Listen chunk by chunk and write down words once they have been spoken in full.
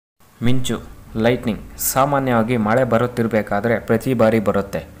ಮಿಂಚು ಲೈಟ್ನಿಂಗ್ ಸಾಮಾನ್ಯವಾಗಿ ಮಳೆ ಬರುತ್ತಿರಬೇಕಾದ್ರೆ ಪ್ರತಿ ಬಾರಿ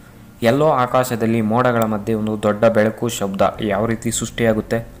ಬರುತ್ತೆ. ಎಲ್ಲೋ ಆಕಾಶದಲ್ಲಿ ಮೋಡಗಳ ಮಧ್ಯೆ ಒಂದು ದೊಡ್ಡ ಬೆಳಕು ಶಬ್ದ ಯಾವ ರೀತಿ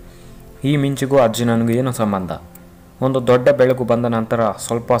ಸೃಷ್ಟಿಯಾಗುತ್ತೆ? ಈ ಮಿಂಚಿಗೂ ಅರ್ಜುನನಿಗೂ ಏನು ಸಂಬಂಧ? ಒಂದು ದೊಡ್ಡ ಬೆಳಕು ಬಂದ ನಂತರ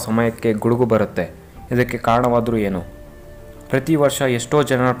ಸ್ವಲ್ಪ ಸಮಯಕ್ಕೆ ಗುಡುಗು ಬರುತ್ತೆ. ಇದಕ್ಕೆ ಕಾರಣವಾದರೂ ಏನು? ಪ್ರತಿ ವರ್ಷ ಎಷ್ಟೋ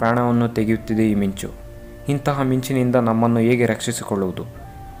ಜನರ ಪ್ರಾಣವನ್ನು ತೆಗೆಯುತ್ತಿದೆ ಈ ಮಿಂಚು. ಇಂತಹ ಮಿಂಚಿನಿಂದ ನಮ್ಮನ್ನು ಹೇಗೆ ರಕ್ಷಿಸಿಕೊಳ್ಳುವುದು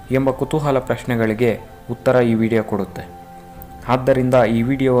ಎಂಬ ಕುತೂಹಲ ಪ್ರಶ್ನೆಗಳಿಗೆ ಉತ್ತರ ಈ ವಿಡಿಯೋ ಕೊಡುತ್ತೆ. ಆದ್ದರಿಂದ ಈ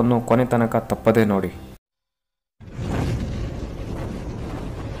ವಿಡಿಯೋವನ್ನು ಕೊನೆ ತನಕ ತಪ್ಪದೇ ನೋಡಿ.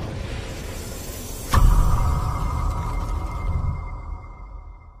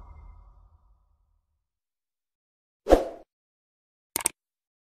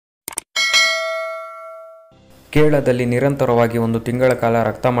 ಕೇರಳದಲ್ಲಿ ನಿರಂತರವಾಗಿ ಒಂದು ತಿಂಗಳ ಕಾಲ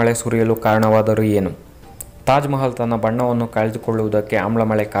ರಕ್ತ ಮಳೆ ಸುರಿಯಲು ಕಾರಣವಾದರೂ ಏನು? ತಾಜ್ ಮಹಲ್ ತನ್ನ ಬಣ್ಣವನ್ನು ಕಳೆದುಕೊಳ್ಳುವುದಕ್ಕೆ ಆಮ್ಲ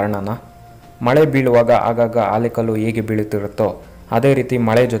ಮಳೆ ಕಾರಣನಾ? ಮಳೆ ಬೀಳುವಾಗ ಆಗಾಗ ಆಲಿಕಲ್ಲು ಹೇಗೆ ಬೀಳುತ್ತಿರುತ್ತೋ ಅದೇ ರೀತಿ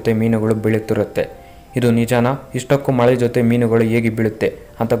ಮಳೆ ಜೊತೆ ಮೀನುಗಳು ಬೀಳುತ್ತಿರುತ್ತೆ. ಇದು ನಿಜನಾ? ಇಷ್ಟಕ್ಕೂ ಮಳೆ ಜೊತೆ ಮೀನುಗಳು ಹೇಗೆ ಬೀಳುತ್ತೆ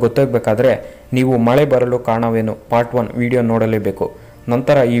ಅಂತ ಗೊತ್ತಾಗಬೇಕಾದ್ರೆ ನೀವು ಮಳೆ ಬರಲು ಕಾರಣವೇನು ಪಾರ್ಟ್ 1 ವಿಡಿಯೋ ನೋಡಲೇಬೇಕು.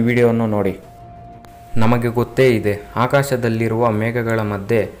 ನಂತರ ಈ ವಿಡಿಯೋವನ್ನು ನೋಡಿ. ನಮಗೆ ಗೊತ್ತೇ ಇದೆ ಆಕಾಶದಲ್ಲಿರುವ ಮೇಘಗಳ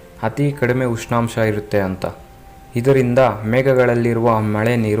ಮಧ್ಯೆ ಅತಿ ಕಡಿಮೆ ಉಷ್ಣಾಂಶ ಇರುತ್ತೆ ಅಂತ. ಇದರಿಂದ ಮೇಘಗಳಲ್ಲಿರುವ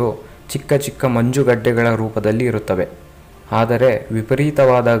ಮಳೆ ನೀರು ಚಿಕ್ಕ ಚಿಕ್ಕ ಮಂಜುಗಡ್ಡೆಗಳ ರೂಪದಲ್ಲಿ ಇರುತ್ತವೆ. ಆದರೆ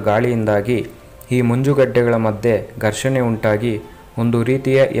ವಿಪರೀತವಾದ ಗಾಳಿಯಿಂದಾಗಿ ಈ ಮಂಜುಗಡ್ಡೆಗಳ ಮಧ್ಯೆ ಘರ್ಷಣೆ ಉಂಟಾಗಿ ಒಂದು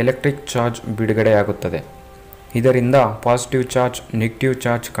ರೀತಿಯ ಎಲೆಕ್ಟ್ರಿಕ್ ಚಾರ್ಜ್ ಬಿಡುಗಡೆಯಾಗುತ್ತದೆ. ಇದರಿಂದ ಪಾಸಿಟಿವ್ ಚಾರ್ಜ್, ನೆಗೆಟಿವ್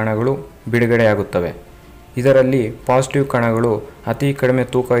ಚಾರ್ಜ್ ಕಣಗಳು ಬಿಡುಗಡೆಯಾಗುತ್ತವೆ. ಇದರಲ್ಲಿ ಪಾಸಿಟಿವ್ ಕಣಗಳು ಅತಿ ಕಡಿಮೆ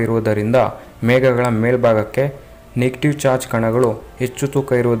ತೂಕ ಇರುವುದರಿಂದ ಮೇಘಗಳ ಮೇಲ್ಭಾಗಕ್ಕೆ, ನೆಗೆಟಿವ್ ಚಾರ್ಜ್ ಕಣಗಳು ಹೆಚ್ಚು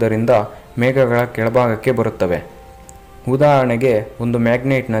ತೂಕ ಇರುವುದರಿಂದ ಮೇಘಗಳ ಕೆಳಭಾಗಕ್ಕೆ ಬರುತ್ತವೆ. ಉದಾಹರಣೆಗೆ, ಒಂದು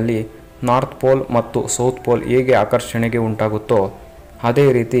ಮ್ಯಾಗ್ನೆಟ್ನಲ್ಲಿ ನಾರ್ತ್ ಪೋಲ್ ಮತ್ತು ಸೌತ್ ಪೋಲ್ ಹೇಗೆ ಆಕರ್ಷಣೆಗೆ ಉಂಟಾಗುತ್ತೋ ಅದೇ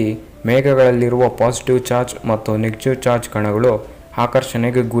ರೀತಿ ಮೇಘಗಳಲ್ಲಿರುವ ಪಾಸಿಟಿವ್ ಚಾರ್ಜ್ ಮತ್ತು ನೆಗೆಟಿವ್ ಚಾರ್ಜ್ ಕಣಗಳು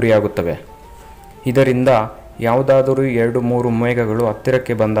ಆಕರ್ಷಣೆಗೆ ಗುರಿಯಾಗುತ್ತವೆ. ಇದರಿಂದ ಯಾವುದಾದರೂ 2-3 ಮೇಘಗಳು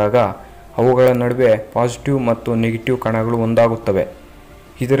ಹತ್ತಿರಕ್ಕೆ ಬಂದಾಗ ಅವುಗಳ ನಡುವೆ ಪಾಸಿಟಿವ್ ಮತ್ತು ನೆಗೆಟಿವ್ ಕಣಗಳು ಒಂದಾಗುತ್ತವೆ.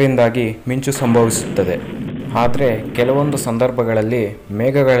 ಇದರಿಂದಾಗಿ ಮಿಂಚು ಸಂಭವಿಸುತ್ತದೆ. ಆದರೆ ಕೆಲವೊಂದು ಸಂದರ್ಭಗಳಲ್ಲಿ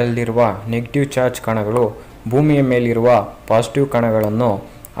ಮೇಘಗಳಲ್ಲಿರುವ ನೆಗೆಟಿವ್ ಚಾರ್ಜ್ ಕಣಗಳು ಭೂಮಿಯ ಮೇಲಿರುವ ಪಾಸಿಟಿವ್ ಕಣಗಳನ್ನು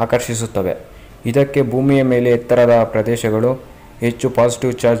ಆಕರ್ಷಿಸುತ್ತವೆ. ಇದಕ್ಕೆ ಭೂಮಿಯ ಮೇಲೆ ಎತ್ತರದ ಪ್ರದೇಶಗಳು ಹೆಚ್ಚು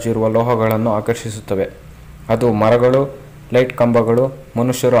ಪಾಸಿಟಿವ್ ಚಾರ್ಜ್ ಇರುವ ಲೋಹಗಳನ್ನು ಆಕರ್ಷಿಸುತ್ತವೆ. ಅದು ಮರಗಳು, ಲೈಟ್ ಕಂಬಗಳು,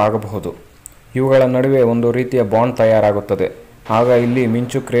 ಮನುಷ್ಯರು ಆಗಬಹುದು. ಇವುಗಳ ನಡುವೆ ಒಂದು ರೀತಿಯ ಬಾಂಡ್ ತಯಾರಾಗುತ್ತದೆ. ಆಗ ಇಲ್ಲಿ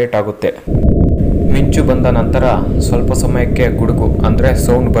ಮಿಂಚು ಕ್ರಿಯೇಟ್ ಆಗುತ್ತೆ. ಮಿಂಚು ಬಂದ ನಂತರ ಸ್ವಲ್ಪ ಸಮಯಕ್ಕೆ ಗುಡುಗು ಅಂದರೆ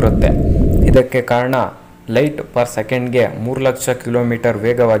ಸೌಂಡ್ ಬರುತ್ತೆ. ಇದಕ್ಕೆ ಕಾರಣ ಲೈಟ್ ಪರ್ ಸೆಕೆಂಡ್ಗೆ 3 ಲಕ್ಷ ಕಿಲೋಮೀಟರ್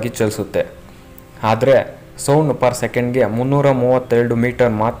ವೇಗವಾಗಿ ಚಲಿಸುತ್ತೆ. ಆದರೆ ಸೌಂಡ್ ಪರ್ ಸೆಕೆಂಡ್ಗೆ 332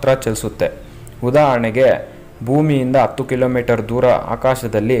 ಮೀಟರ್ ಮಾತ್ರ ಚಲಿಸುತ್ತೆ. ಉದಾಹರಣೆಗೆ, ಭೂಮಿಯಿಂದ 10 ಕಿಲೋಮೀಟರ್ ದೂರ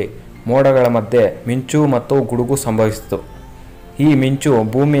ಆಕಾಶದಲ್ಲಿ ಮೋಡಗಳ ಮಧ್ಯೆ ಮಿಂಚು ಮತ್ತು ಗುಡುಗು ಸಂಭವಿಸಿತು. ಈ ಮಿಂಚು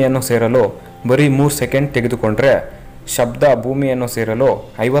ಭೂಮಿಯನ್ನು ಸೇರಲು ಬರೀ 3 ಸೆಕೆಂಡ್ ತೆಗೆದುಕೊಂಡ್ರೆ ಶಬ್ದ ಭೂಮಿಯನ್ನು ಸೇರಲು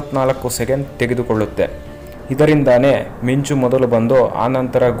 54 ಸೆಕೆಂಡ್ ತೆಗೆದುಕೊಳ್ಳುತ್ತೆ. ಇದರಿಂದಾನೇ ಮಿಂಚು ಮೊದಲು ಬಂದು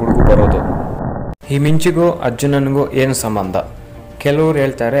ಆನಂತರ ಗುಡುಗು ಬರೋದು. ಈ ಮಿಂಚಿಗೂ ಅರ್ಜುನನಿಗೂ ಏನು ಸಂಬಂಧ? ಕೆಲವರು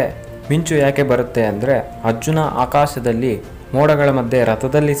ಹೇಳ್ತಾರೆ ಮಿಂಚು ಯಾಕೆ ಬರುತ್ತೆ ಅಂದರೆ ಅರ್ಜುನ ಆಕಾಶದಲ್ಲಿ ಮೋಡಗಳ ಮಧ್ಯೆ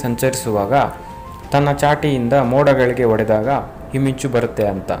ರಥದಲ್ಲಿ ಸಂಚರಿಸುವಾಗ ತನ್ನ ಚಾಟಿಯಿಂದ ಮೋಡಗಳಿಗೆ ಹೊಡೆದಾಗ ಈ ಮಿಂಚು ಬರುತ್ತೆ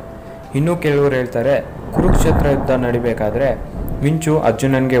ಅಂತ. ಇನ್ನೂ ಕೆಲವರು ಹೇಳ್ತಾರೆ ಕುರುಕ್ಷೇತ್ರ ಯುದ್ಧ ನಡಿಬೇಕಾದ್ರೆ ಮಿಂಚು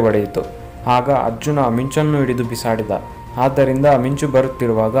ಅರ್ಜುನನಿಗೆ ಹೊಡೆಯಿತು. ಆಗ ಅರ್ಜುನ ಮಿಂಚನ್ನು ಹಿಡಿದು ಬಿಸಾಡಿದ. ಆದ್ದರಿಂದ ಮಿಂಚು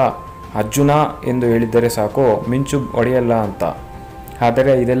ಬರುತ್ತಿರುವಾಗ ಅರ್ಜುನ ಎಂದು ಹೇಳಿದರೆ ಸಾಕು, ಮಿಂಚು ಹೊಡೆಯಲ್ಲ ಅಂತ.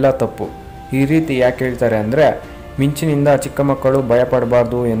 ಆದರೆ ಇದೆಲ್ಲ ತಪ್ಪು. ಈ ರೀತಿ ಯಾಕೆ ಹೇಳ್ತಾರೆ ಅಂದರೆ ಮಿಂಚಿನಿಂದ ಚಿಕ್ಕ ಮಕ್ಕಳು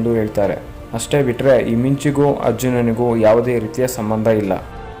ಭಯಪಡಬಾರ್ದು ಎಂದು ಹೇಳ್ತಾರೆ. ಅಷ್ಟೇ ಬಿಟ್ಟರೆ ಈ ಮಿಂಚಿಗೂ ಅರ್ಜುನನಿಗೂ ಯಾವುದೇ ರೀತಿಯ ಸಂಬಂಧ ಇಲ್ಲ.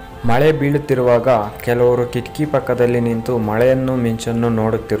 ಮಳೆ ಬೀಳುತ್ತಿರುವಾಗ ಕೆಲವರು ಕಿಟಕಿ ಪಕ್ಕದಲ್ಲಿ ನಿಂತು ಮಳೆಯನ್ನು ಮಿಂಚನ್ನು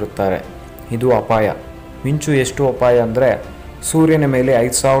ನೋಡುತ್ತಿರುತ್ತಾರೆ. ಇದು ಅಪಾಯ. ಮಿಂಚು ಎಷ್ಟು ಅಪಾಯ ಅಂದರೆ ಸೂರ್ಯನ ಮೇಲೆ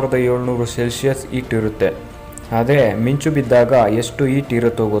 5700 ಸೆಲ್ಸಿಯಸ್ ಹೀಟ್ ಇರುತ್ತೆ. ಆದರೆ ಮಿಂಚು ಬಿದ್ದಾಗ ಎಷ್ಟು ಹೀಟ್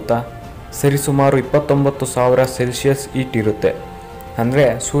ಇರುತ್ತೋ ಗೊತ್ತಾ? ಸರಿಸುಮಾರು 29,000 ಸೆಲ್ಸಿಯಸ್ ಹೀಟ್ ಇರುತ್ತೆ. ಅಂದರೆ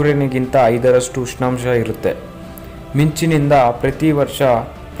ಸೂರ್ಯನಿಗಿಂತ 5ರಷ್ಟು ಉಷ್ಣಾಂಶ ಇರುತ್ತೆ. ಮಿಂಚಿನಿಂದ ಪ್ರತಿ ವರ್ಷ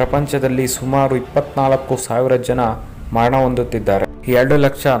ಪ್ರಪಂಚದಲ್ಲಿ ಸುಮಾರು 24,000 ಜನ ಮರಣ ಹೊಂದುತ್ತಿದ್ದಾರೆ.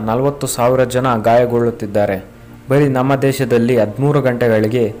 2,40,000 ಜನ ಗಾಯಗೊಳ್ಳುತ್ತಿದ್ದಾರೆ. ಬರೀ ನಮ್ಮ ದೇಶದಲ್ಲಿ 13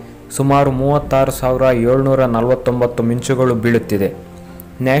 ಗಂಟೆಗಳಿಗೆ ಸುಮಾರು 36,749 ಮಿಂಚುಗಳು ಬೀಳುತ್ತಿದೆ.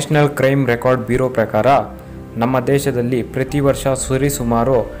 ನ್ಯಾಷನಲ್ ಕ್ರೈಮ್ ರೆಕಾರ್ಡ್ ಬ್ಯೂರೋ ಪ್ರಕಾರ ನಮ್ಮ ದೇಶದಲ್ಲಿ ಪ್ರತಿ ವರ್ಷ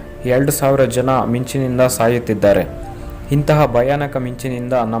ಸರಿಸುಮಾರು 2,000 ಜನ ಮಿಂಚಿನಿಂದ ಸಾಯುತ್ತಿದ್ದಾರೆ. ಇಂತಹ ಭಯಾನಕ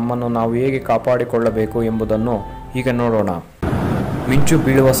ಮಿಂಚಿನಿಂದ ನಮ್ಮನ್ನು ನಾವು ಹೇಗೆ ಕಾಪಾಡಿಕೊಳ್ಳಬೇಕು ಎಂಬುದನ್ನು ಈಗ ನೋಡೋಣ. ಮಿಂಚು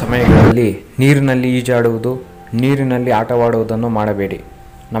ಬೀಳುವ ಸಮಯಗಳಲ್ಲಿ ನೀರಿನಲ್ಲಿ ಈಜಾಡುವುದು, ನೀರಿನಲ್ಲಿ ಆಟವಾಡುವುದನ್ನು ಮಾಡಬೇಡಿ.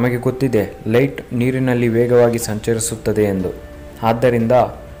 ನಮಗೆ ಗೊತ್ತಿದೆ ಲೈಟ್ ನೀರಿನಲ್ಲಿ ವೇಗವಾಗಿ ಸಂಚರಿಸುತ್ತದೆ ಎಂದು. ಆದ್ದರಿಂದ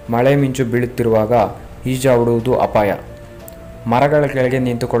ಮಳೆ ಮಿಂಚು ಬೀಳುತ್ತಿರುವಾಗ ಈಜಾಡುವುದು ಅಪಾಯ. ಮರಗಳ ಕೆಳಗೆ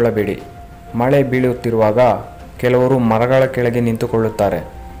ನಿಂತುಕೊಳ್ಳಬೇಡಿ. ಮಳೆ ಬೀಳುತ್ತಿರುವಾಗ ಕೆಲವರು ಮರಗಳ ಕೆಳಗೆ ನಿಂತುಕೊಳ್ಳುತ್ತಾರೆ.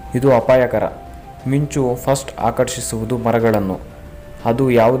 ಇದು ಅಪಾಯಕರ. ಮಿಂಚು ಫಸ್ಟ್ ಆಕರ್ಷಿಸುವುದು ಮರಗಳನ್ನು. ಅದು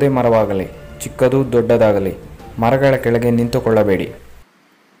ಯಾವುದೇ ಮರವಾಗಲಿ, ಚಿಕ್ಕದು ದೊಡ್ಡದಾಗಲಿ, ಮರಗಳ ಕೆಳಗೆ ನಿಂತುಕೊಳ್ಳಬೇಡಿ.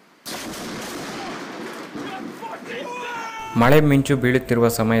 ಮಳೆ ಮಿಂಚು ಬೀಳುತ್ತಿರುವ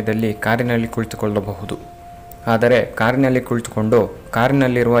ಸಮಯದಲ್ಲಿ ಕಾರಿನಲ್ಲಿ ಕುಳಿತುಕೊಳ್ಳಬಹುದು. ಆದರೆ ಕಾರಿನಲ್ಲಿ ಕುಳಿತುಕೊಂಡು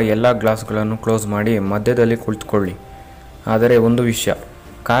ಕಾರಿನಲ್ಲಿರುವ ಎಲ್ಲ ಗ್ಲಾಸ್ಗಳನ್ನು ಕ್ಲೋಸ್ ಮಾಡಿ ಮಧ್ಯದಲ್ಲಿ ಕುಳಿತುಕೊಳ್ಳಿ. ಆದರೆ ಒಂದು ವಿಷಯ,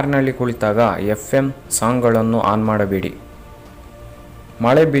 ಕಾರಿನಲ್ಲಿ ಕುಳಿತಾಗ FM ಸಾಂಗ್ಗಳನ್ನು ಆನ್ ಮಾಡಬೇಡಿ.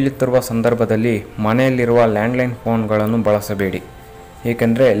 ಮಳೆ ಬೀಳುತ್ತಿರುವ ಸಂದರ್ಭದಲ್ಲಿ ಮನೆಯಲ್ಲಿರುವ ಲ್ಯಾಂಡ್ಲೈನ್ ಫೋನ್ಗಳನ್ನು ಬಳಸಬೇಡಿ.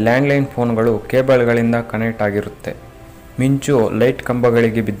 ಏಕೆಂದರೆ ಲ್ಯಾಂಡ್ಲೈನ್ ಫೋನ್ಗಳು ಕೇಬಲ್ಗಳಿಂದ ಕನೆಕ್ಟ್ ಆಗಿರುತ್ತೆ. ಮಿಂಚು ಲೈಟ್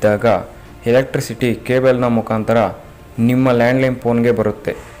ಕಂಬಗಳಿಗೆ ಬಿದ್ದಾಗ ಎಲೆಕ್ಟ್ರಿಸಿಟಿ ಕೇಬಲ್ನ ಮುಖಾಂತರ ನಿಮ್ಮ ಲ್ಯಾಂಡ್ಲೈನ್ ಫೋನ್ಗೆ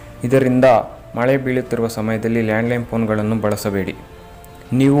ಬರುತ್ತೆ. ಇದರಿಂದ ಮಳೆ ಬೀಳುತ್ತಿರುವ ಸಮಯದಲ್ಲಿ ಲ್ಯಾಂಡ್ಲೈನ್ ಫೋನ್ಗಳನ್ನು ಬಳಸಬೇಡಿ.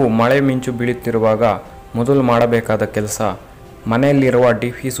 ನೀವು ಮಳೆ ಮಿಂಚು ಬೀಳುತ್ತಿರುವಾಗ ಮೊದಲು ಮಾಡಬೇಕಾದ ಕೆಲಸ, ಮನೆಯಲ್ಲಿರುವ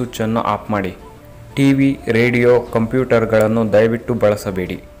DP ಸ್ವಿಚ್ಚನ್ನು ಆಫ್ ಮಾಡಿ. ಟಿವಿ, ರೇಡಿಯೋ, ಕಂಪ್ಯೂಟರ್ಗಳನ್ನು ದಯವಿಟ್ಟು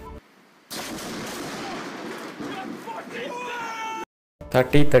ಬಳಸಬೇಡಿ.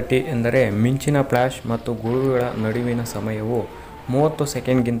 30-30 ಎಂದರೆ ಮಿಂಚಿನ ಫ್ಲ್ಯಾಶ್ ಮತ್ತು ಗುಡುಗುಗಳ ನಡುವಿನ ಸಮಯವು 30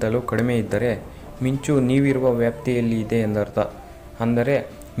 ಸೆಕೆಂಡ್ಗಿಂತಲೂ ಕಡಿಮೆ ಇದ್ದರೆ ಮಿಂಚು ನೀವಿರುವ ವ್ಯಾಪ್ತಿಯಲ್ಲಿ ಇದೆ ಎಂದರ್ಥ. ಅಂದರೆ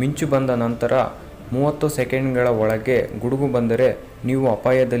ಮಿಂಚು ಬಂದ ನಂತರ 30 ಸೆಕೆಂಡ್ಗಳ ಒಳಗೆ ಗುಡುಗು ಬಂದರೆ ನೀವು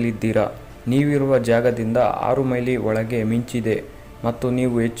ಅಪಾಯದಲ್ಲಿದ್ದೀರಾ. ನೀವಿರುವ ಜಾಗದಿಂದ 6 ಮೈಲಿ ಒಳಗೆ ಮಿಂಚಿದೆ ಮತ್ತು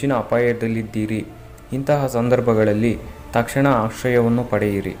ನೀವು ಹೆಚ್ಚಿನ ಅಪಾಯದಲ್ಲಿದ್ದೀರಿ. ಇಂತಹ ಸಂದರ್ಭಗಳಲ್ಲಿ ತಕ್ಷಣ ಆಶ್ರಯವನ್ನು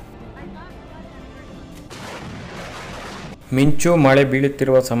ಪಡೆಯಿರಿ. ಮಿಂಚು ಮಳೆ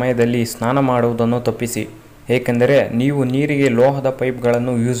ಬೀಳುತ್ತಿರುವ ಸಮಯದಲ್ಲಿ ಸ್ನಾನ ಮಾಡುವುದನ್ನು ತಪ್ಪಿಸಿ. ಏಕೆಂದರೆ ನೀವು ನೀರಿಗೆ ಲೋಹದ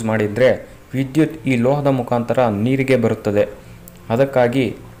ಪೈಪ್ಗಳನ್ನು ಯೂಸ್ ಮಾಡಿದರೆ ವಿದ್ಯುತ್ ಈ ಲೋಹದ ಮುಖಾಂತರ ನೀರಿಗೆ ಬರುತ್ತದೆ. ಅದಕ್ಕಾಗಿ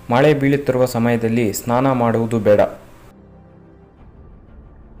ಮಳೆ ಬೀಳುತ್ತಿರುವ ಸಮಯದಲ್ಲಿ ಸ್ನಾನ ಮಾಡುವುದು ಬೇಡ.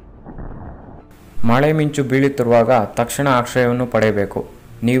 ಮಳೆ ಮಿಂಚು ಬೀಳುತ್ತಿರುವಾಗ ತಕ್ಷಣ ಆಶ್ರಯವನ್ನು ಪಡೆಯಬೇಕು.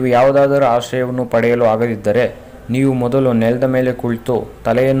 ನೀವು ಯಾವುದಾದರೂ ಆಶ್ರಯವನ್ನು ಪಡೆಯಲು ಆಗದಿದ್ದರೆ ನೀವು ಮೊದಲು ನೆಲದ ಮೇಲೆ ಕುಳಿತು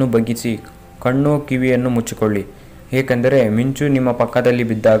ತಲೆಯನ್ನು ಬಗ್ಗಿಸಿ ಕಣ್ಣು ಕಿವಿಯನ್ನು ಮುಚ್ಚಿಕೊಳ್ಳಿ. ಏಕೆಂದರೆ ಮಿಂಚು ನಿಮ್ಮ ಪಕ್ಕದಲ್ಲಿ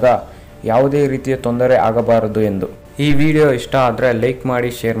ಬಿದ್ದಾಗ ಯಾವುದೇ ರೀತಿಯ ತೊಂದರೆ ಆಗಬಾರದು ಎಂದು. ಈ ವಿಡಿಯೋ ಇಷ್ಟ ಆದರೆ ಲೈಕ್ ಮಾಡಿ,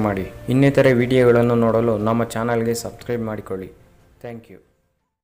 ಶೇರ್ ಮಾಡಿ. ಇನ್ನಿತರೆ ವಿಡಿಯೋಗಳನ್ನು ನೋಡಲು ನಮ್ಮ ಚಾನಲ್ಗೆ ಸಬ್ಸ್ಕ್ರೈಬ್ ಮಾಡಿಕೊಳ್ಳಿ. Thank you.